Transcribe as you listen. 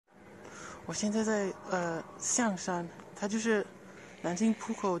我现在在象山，它就是南京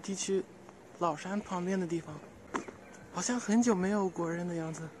浦口地区老山旁边的地方，好像很久没有国人的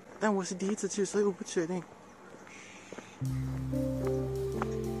样子，但我是第一次去，所以我不确定。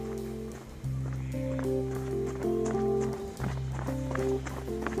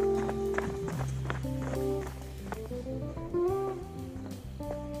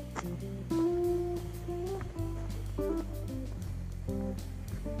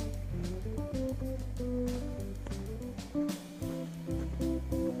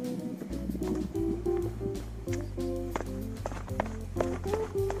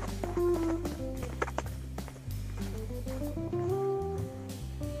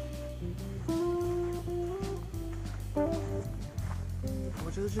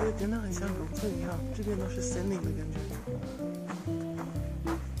我觉得这里真的很像农村一样，这边都是森林的感觉。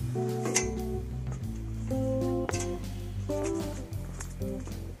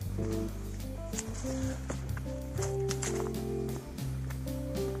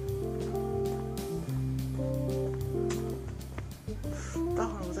待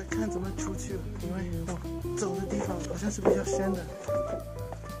会儿我再看怎么出去，因为我走的地方好像是比较深的。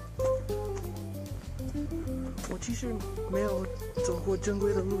我其实没有走过正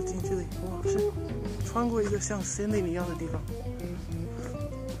规的路进这里，我是穿过一个像森林一样的地方。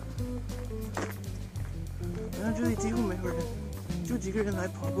然后这里几乎没有人，就几个人来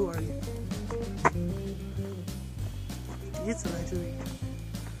跑步而已。第一次来这里。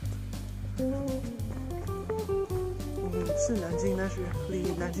是南京，但是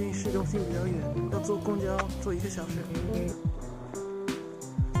离南京市中心比较远，要坐公交坐1个小时。